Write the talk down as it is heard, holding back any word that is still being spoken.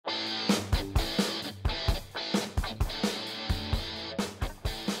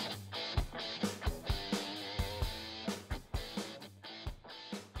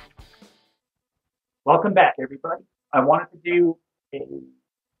Welcome back, everybody. I wanted to do a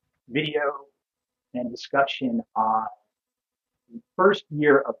video and discussion on the first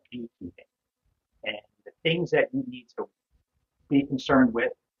year of beekeeping and the things that you need to be concerned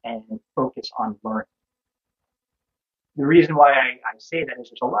with and focus on learning. The reason why I say that is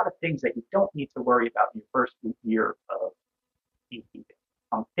there's a lot of things that you don't need to worry about in your first year of beekeeping.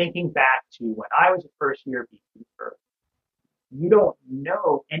 I'm thinking back to when I was a first year beekeeper. You don't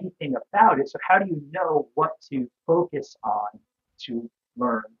know anything about it, so how do you know what to focus on to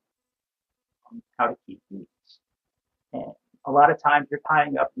learn how to keep bees? And a lot of times you're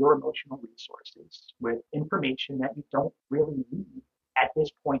tying up your emotional resources with information that you don't really need at this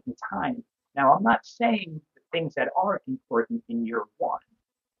point in time. Now, I'm not saying the things that are important in year one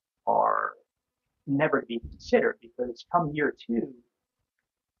are never to be considered, because come year two,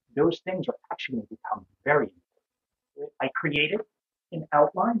 those things are actually going to become very important. I created an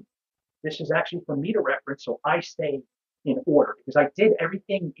outline. This is actually for me to reference, so I stay in order because I did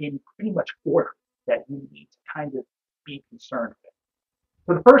everything in pretty much order that you need to kind of be concerned with.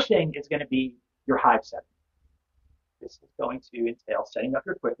 So the first thing is going to be your hive setting. This is going to entail setting up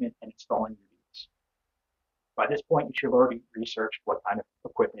your equipment and installing your bees. By this point, you should have already researched what kind of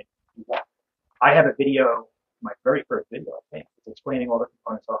equipment you want. I have a video, my very first video, I think, it's explaining all the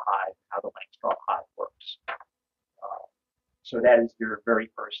components of a hive and how the Langstroth hive works. So that is your very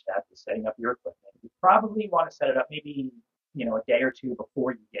first step, is setting up your equipment. You probably want to set it up maybe a day or two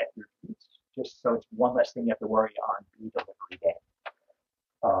before you get your bees, just so it's one less thing you have to worry on bee delivery day.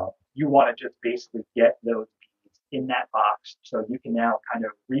 You want to just basically get those bees in that box so you can now kind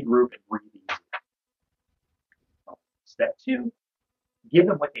of regroup and breathe easy. Step two, give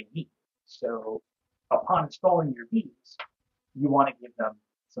them what they need. So upon installing your bees, you want to give them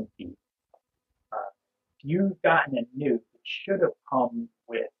some feed. If you've gotten a nuke, it should have come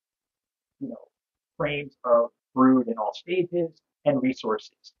with, frames of brood in all stages and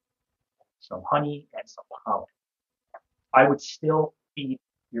resources, some honey and some pollen. I would still feed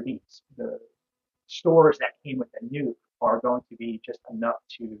your bees. The stores that came with the nuke are going to be just enough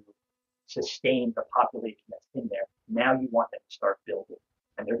to sustain the population that's in there. Now you want them to start building,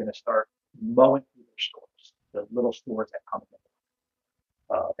 and they're going to start mowing through their stores, the little stores that come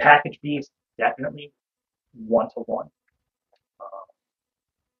in. Package bees, definitely one-to-one.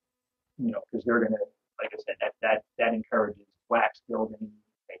 Because they're going to, like I said, that encourages wax building.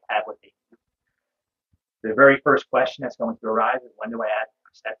 They have what they need. The very first question that's going to arise is, when do I add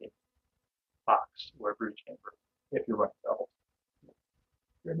a second box or a brood chamber if you're running doubles? If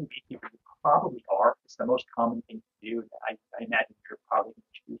you're a new beekeeper, you probably are. It's the most common thing to do. I imagine you're probably going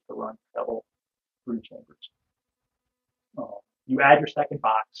to choose to run double brood chambers. You add your second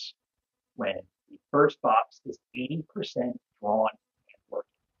box when the first box is 80% drawn and working.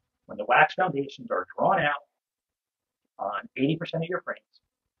 When the wax foundations are drawn out on 80% of your frames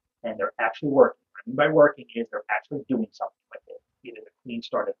and they're actually working. What I mean by working is they're actually doing something with it. Either the queen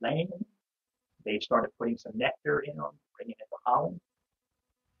started laying them, they started putting some nectar in them, bringing in the pollen.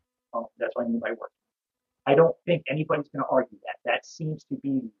 That's what I mean by working. I don't think anybody's going to argue that. That seems to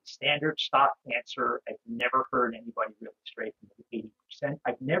be the standard stock answer. I've never heard anybody really straight from the 80%.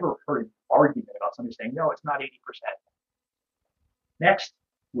 I've never heard an argument about somebody saying, no, it's not 80%. Next,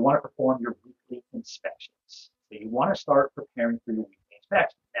 you want to perform your weekly inspections. So you want to start preparing for your weekly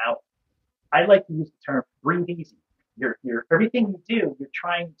inspections. Now, I like to use the term breathe easy. Everything you do, you're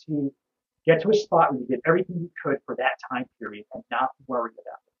trying to get to a spot where you did everything you could for that time period and not worry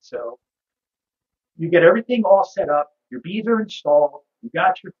about it. So you get everything all set up, your bees are installed, you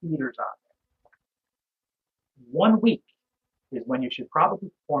got your feeders on there. 1 week is when you should probably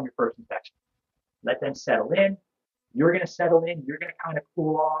perform your first inspection. Let them settle in. You're going to settle in. You're going to kind of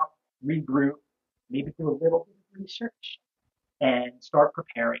cool off, regroup, maybe do a little bit of research, and start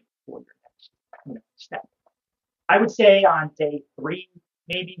preparing for your next step. I would say on day 3,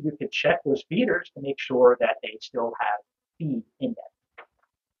 maybe you could check those feeders to make sure that they still have feed in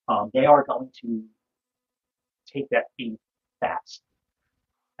them. They are going to take that feed fast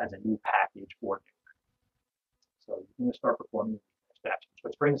as a new package or nuke. So you're going to start performing inspections,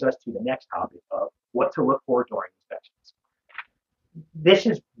 which brings us to the next topic of what to look for during inspections. This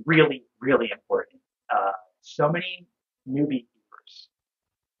is really, really important. So many new beekeepers,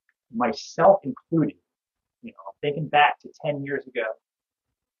 myself included, I'm thinking back to 10 years ago.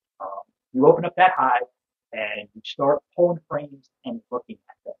 You open up that hive and you start pulling frames and looking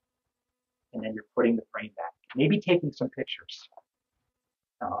at them. And then you're putting the frame back, maybe taking some pictures.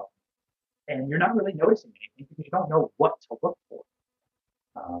 And you're not really noticing anything because you don't know what to look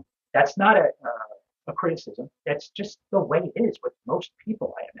for. That's not a criticism. That's just the way it is with most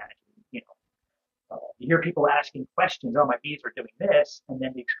people, I imagine. You hear people asking questions, oh, my bees are doing this, and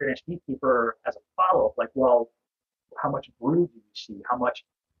then the experienced beekeeper has a follow-up, like, well, how much brood do you see? How much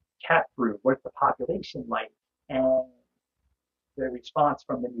cat brood? What's the population like? And the response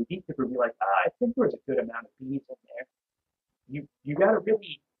from the new beekeeper would be like, I think there's a good amount of bees in there. You got to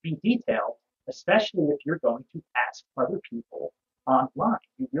really be detailed, especially if you're going to ask other people online.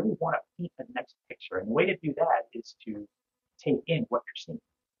 You really want to paint a nice picture, and the way to do that is to take in what you're seeing.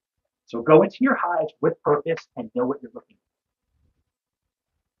 So go into your hives with purpose and know what you're looking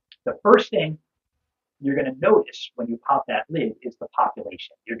for. The first thing you're going to notice when you pop that lid is the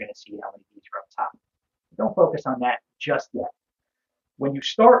population. You're going to see how many bees are up top. Don't focus on that just yet. When you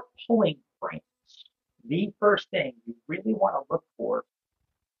start pulling frames, the first thing you really want to look for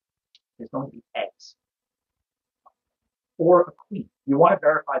is going to be eggs or a queen. You want to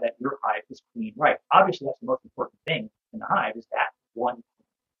verify that your hive is queen right. Obviously, that's the most important thing in the hive is that one queen.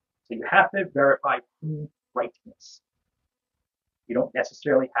 So you have to verify queen rightness. You don't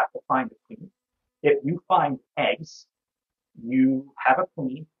necessarily have to find a queen. If you find eggs, you have a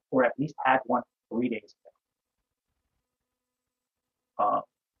queen or at least had one 3 days ago.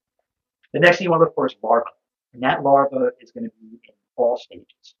 The next thing you want to look for is larva. And that larva is going to be in all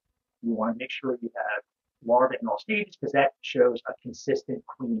stages. You want to make sure you have larva in all stages because that shows a consistent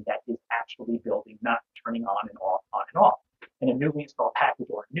queen that is actually building, not turning on and off, on and off. In a newly installed package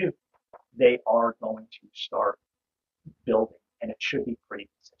or a nuke, they are going to start building, and it should be pretty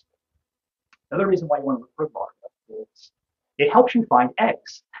consistent. Another reason why you want to look for larva is it helps you find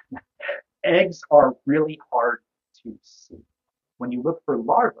eggs. Eggs are really hard to see. When you look for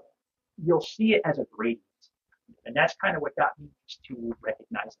larvae, you'll see it as a gradient. And that's kind of what got me used to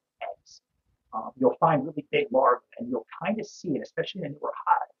recognizing eggs. You'll find really big larvae, and you'll kind of see it, especially in a newer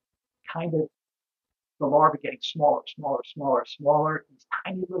hive, kind of the larvae getting smaller, smaller, smaller, smaller, these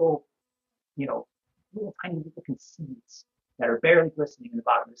tiny little, little tiny looking seeds that are barely glistening in the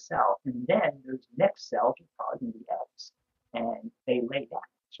bottom of the cell. And then those next cells are probably going to be eggs, and they lay down.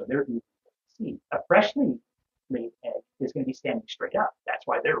 So they're easy to see. A freshly laid egg is going to be standing straight up. That's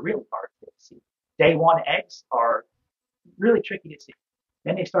why they're really hard to see. Day one eggs are really tricky to see.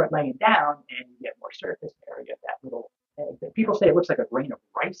 Then they start laying down, and you get more surface area of that little egg. People say it looks like a grain of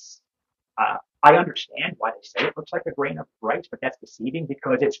rice. I understand why they say it looks like a grain of rice, but that's deceiving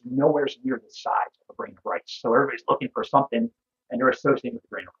because it's nowhere near the size of a grain of rice. So everybody's looking for something, and they're associating with a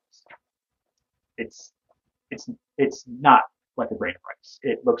grain of rice. It's not like a grain of rice.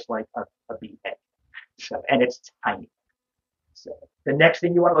 It looks like a bee egg. So, and it's tiny. So the next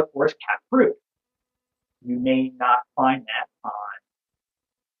thing you want to look for is cat fruit. You may not find that on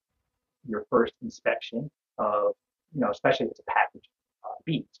your first inspection of, especially if it's a package of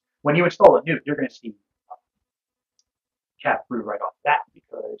bees. When you install a nuke, you're going to see cat brood right off the bat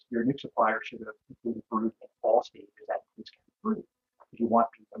because your nuke supplier should have included brood in all stages. That includes cat brood because you want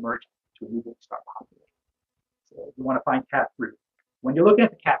bees emerging to immediately start populating. So you want to find cat brood. When you're looking at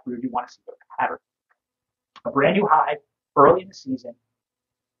the cat brood, you want to see the pattern. A brand new hive early in the season,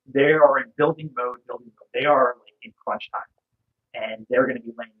 they are in building mode. They are like in crunch time, and they're going to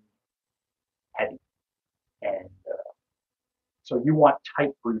be laying heavy. And so you want tight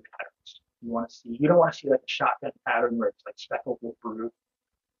brood patterns. You don't want to see like a shotgun pattern where it's like speckled with brood.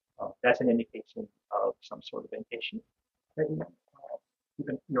 That's an indication of some sort of inhibition that you keep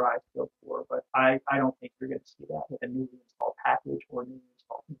your eyes peeled for. But I don't think you're going to see that with a newly installed package or a newly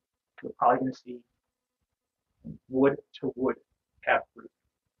installed. You're probably going to see wood to wood cat brood.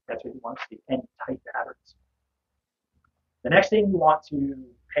 That's what you want to see, and tight patterns. The next thing you want to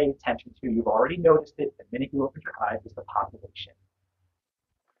pay attention to, you've already noticed it the minute you open your hive, is the population.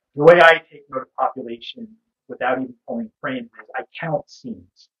 The way I take note of population without even pulling frames is I count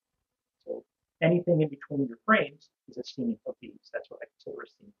seams. So anything in between your frames is a seam of bees. That's what I consider a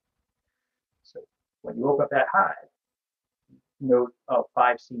seam. So when you open up that hive, note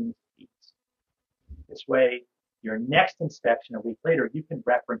 5 seams of bees. This way, your next inspection a week later, you can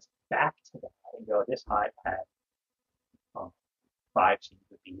reference back to that and go, this hive had 5 seams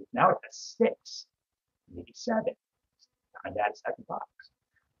of bees. Now it has 6, maybe 7. Time to add a second box.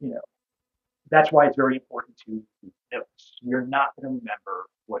 That's why it's very important to keep notes. You're not going to remember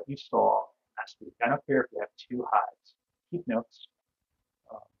what you saw last week. I don't care if you have 2 hives. Keep notes.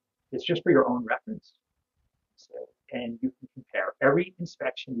 It's just for your own reference. So, and you can compare. Every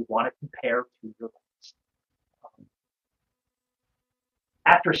inspection you want to compare to your last.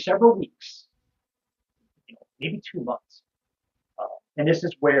 After several weeks, maybe 2 months, and this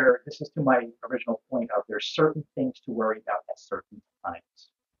is to my original point of there's certain things to worry about at certain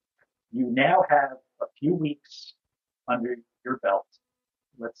times. You now have a few weeks under your belt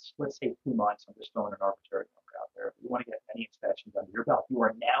let's say 2 months. I'm just throwing an arbitrary number out there. If you want to get many inspections under your belt, you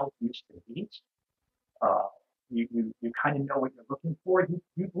are now used to bees. Uh, you kind of know what you're looking for.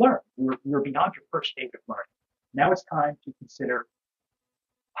 You've learned. You're beyond your first stage of learning. Now it's time to consider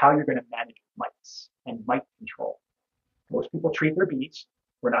how you're going to manage mites and mite control. Most people treat their bees.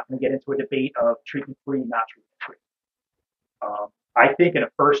 We're not going to get into a debate of treatment free, not treatment free. I think in a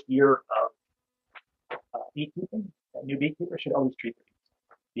first year of beekeeping, a new beekeeper should always treat their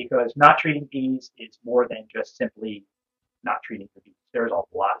bees because not treating bees is more than just simply not treating the bees. There's a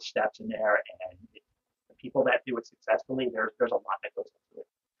lot of steps in there, and the people that do it successfully, there's a lot that goes into it.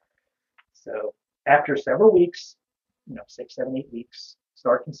 So after several weeks, 6, 7, 8 weeks,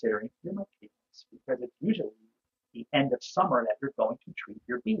 start considering your mite treatments because it's usually the end of summer that you're going to treat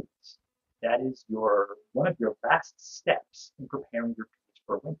your bees. That is one of your last steps in preparing your bees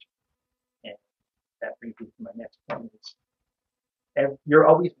for winter. And that brings me to my next point is you're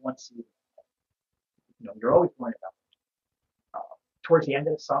always one season. You're always worrying about towards the end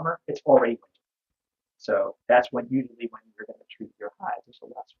of the summer, it's already winter. So that's usually when you're going to treat your hives. It's the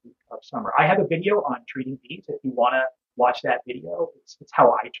last week of summer. I have a video on treating bees. If you want to watch that video, it's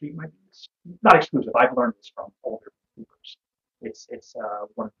how I treat my bees. Not exclusive. I've learned this from older beekeepers. It's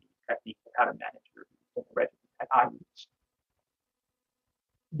one of the techniques of how to manage your bees and the regimen that I use.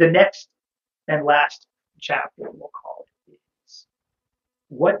 The next and last chapter, we'll call it, is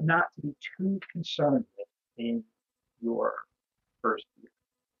what not to be too concerned with in your first year.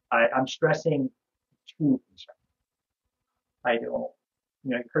 I'm stressing too concerned. I don't,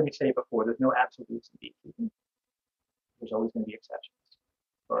 you've heard me say it before, there's no absolutes in beekeeping. There's always going to be exceptions.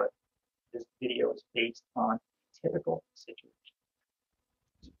 But this video is based on typical situations.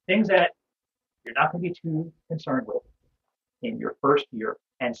 Things that you're not going to be too concerned with in your first year,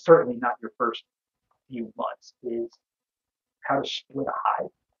 and certainly not your first few months, is how to split a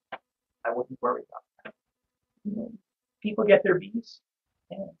hive. I wouldn't worry about that. People get their bees,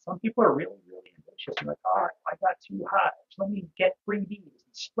 and some people are really, really ambitious and like, all right, I got 2 hives. Let me get 3 bees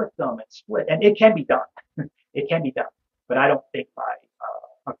and split them and split. And it can be done. It can be done. But I don't think by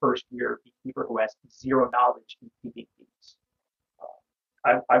a first year beekeeper who has zero knowledge in keeping bees,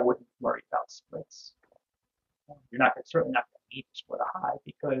 I wouldn't worry about splits. You're certainly not going to need to split a hive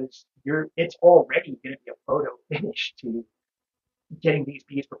because it's already going to be a photo finish to getting these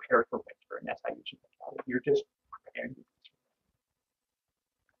bees prepared for winter, and that's how you should think about it. You're just preparing the bees.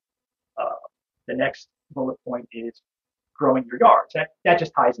 The next bullet point is growing your yards. That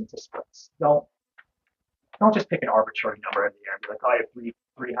just ties into splits. Don't just pick an arbitrary number in the air and be like, oh, I have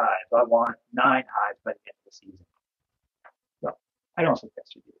three hives. I want 9 hives by the end of the season. So I don't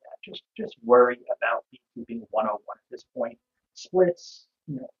suggest you do that. Just worry about beekeeping 101 at this point. Splits,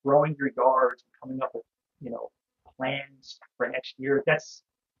 growing your yards and coming up with, plans for next year. That's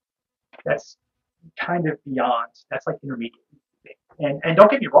kind of beyond. That's like intermediate beekeeping. And don't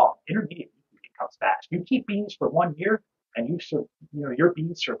get me wrong, intermediate beekeeping comes fast. You keep bees for 1 year, and your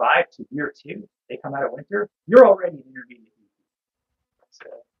bees survive to year 2. They come out of winter. You're already an intermediate beekeeper.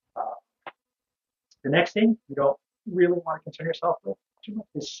 So the next thing you don't really want to concern yourself with too much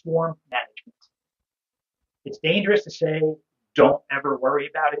is swarm management. It's dangerous to say don't ever worry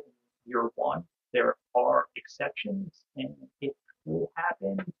about it in year 1. There are exceptions, and it will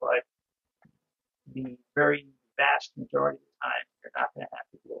happen, but the very vast majority of the time, you're not going to have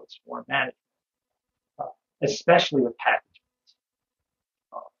to deal with swarm management, especially with packages.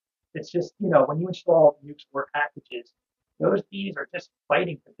 It's just, when you install new swarm packages, those bees are just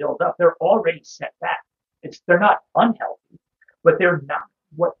fighting to build up. They're already set back. They're not unhealthy, but they're not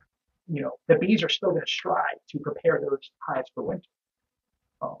what, the bees are still going to strive to prepare those hives for winter.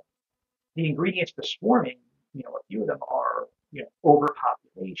 The ingredients for swarming, a few of them are,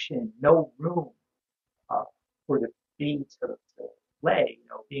 overpopulation, no room for the bee to lay,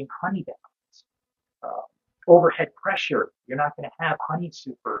 being honey bound, overhead pressure. You're not going to have honey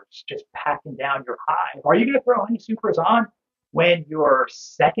supers just packing down your hive. Are you going to throw honey supers on when your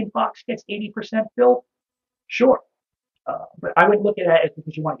second box gets 80% filled? Sure. But I wouldn't look at it as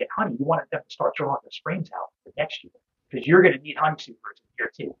because you want to get honey. You want them to start throwing the springs out for next year because you're going to need honey supers in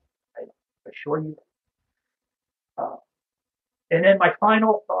year 2. I assure you. And then my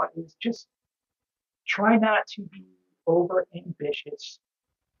final thought is just try not to be over ambitious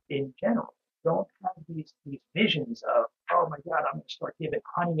in general. Don't have these visions of, oh my God, I'm going to start giving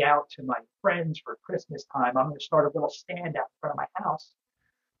honey out to my friends for Christmas time. I'm going to start a little stand out in front of my house.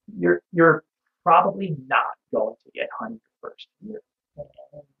 You're probably not going to get honey the first year.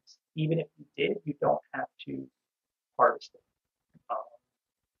 And even if you did, you don't have to harvest it.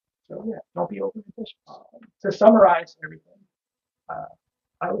 So yeah, don't be over ambitious. To summarize everything,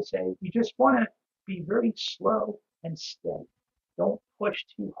 I would say you just want to be very slow and steady. Don't push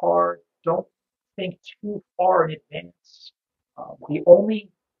too hard. Don't think too far in advance. The only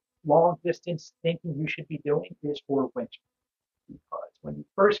long distance thinking you should be doing is for winter, because when you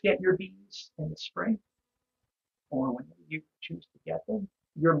first get your bees in the spring, or when you choose to get them,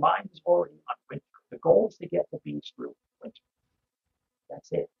 your mind is already on winter. The goal is to get the bees through winter.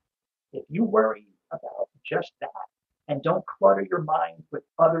 That's it. If you worry about just that and don't clutter your mind with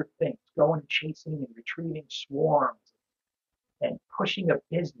other things, going and chasing and retrieving swarms and pushing a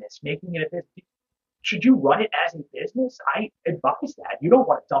business, making it a business. Should you run it as a business? I advise that. You don't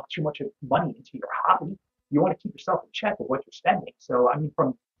want to dump too much money into your hobby. You want to keep yourself in check with what you're spending. So, I mean,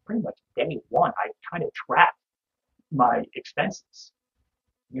 from pretty much day one, I kind of track my expenses.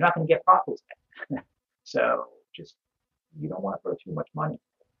 You're not going to get profits then. So just, you don't want to throw too much money.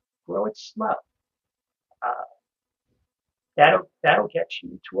 Grow it slow. Uh, that'll get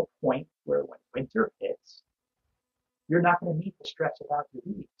you to a point where when winter hits, you're not going to need to stress about your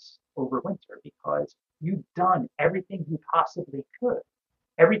bees over winter because you've done everything you possibly could.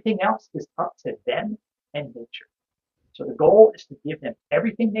 Everything else is up to them and nature. So the goal is to give them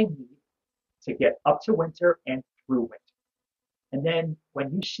everything they need to get up to winter and through winter. And then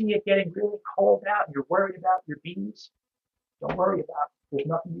when you see it getting really cold out and you're worried about your bees, don't worry about it. There's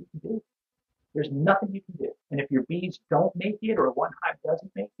nothing you can do. There's nothing you can do. And if your bees don't make it or one hive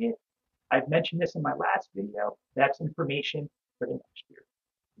doesn't make it, I've mentioned this in my last video, that's information for the next year.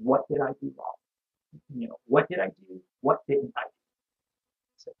 What did I do wrong? What did I do? What didn't I do?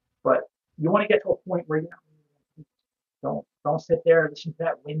 So, but you want to get to a point where don't sit there and listen to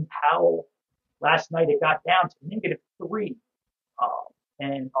that wind howl. Last night it got down to -3.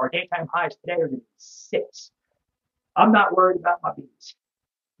 And our daytime highs today are going to be 6. I'm not worried about my bees.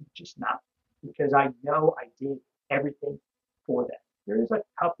 Just not, because I know I did everything for them. There's a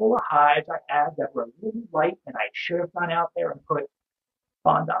couple of hives I had that were really light, and I should have gone out there and put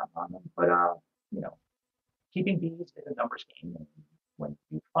fondant on them. But keeping bees is a numbers game, and when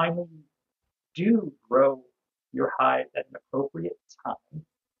you finally do grow your hive at an appropriate time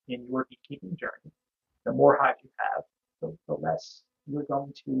in your beekeeping journey, the more hives you have, the less you're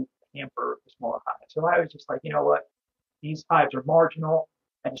going to hamper the smaller hives. So I was just like, you know what? These hives are marginal.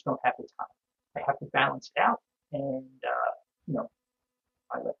 I just don't have the time. I have to balance it out, and you know,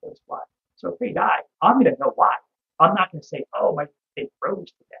 I let those fly. So if they die, I'm going to know why. I'm not going to say, oh, they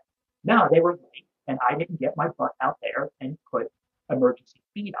froze to death. No, they were late, and I didn't get my butt out there and put emergency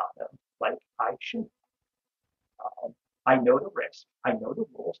feed on them like I should. I know the risks. I know the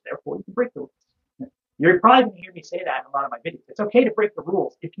rules. Therefore, you can break the rules. You're probably going to hear me say that in a lot of my videos. It's okay to break the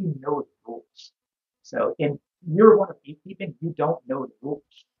rules if you know the rules. So in year one of beekeeping, you don't know the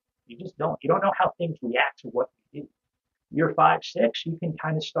rules. You just don't. You don't know how things react to what you do. Year 5, 6, you can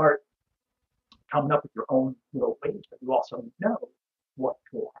kind of start coming up with your own little ways, but you also know what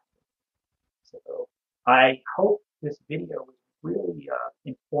could happen. So I hope this video was really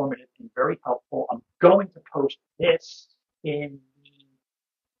informative and very helpful. I'm going to post this in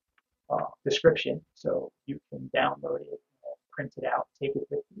the description so you can download it, print it out, take it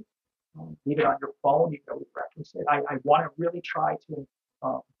with you. Leave it on your phone. You can always reference it. I want to really try to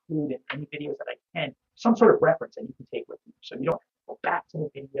include in any videos that I can some sort of reference that you can take with you, so you don't have to go back to the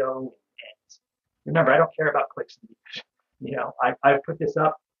video. And remember, I don't care about clicks and views. I put this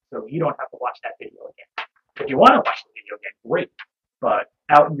up so you don't have to watch that video again. If you want to watch the video again, great. But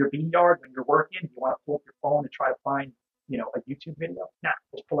out in your bee yard when you're working, you want to pull up your phone and try to find a YouTube video. Nah,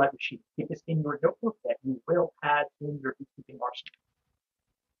 just pull out your sheet. Keep this in your notebook that you will have in your beekeeping arsenal.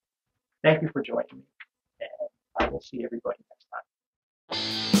 Thank you for joining me, and I will see everybody next time.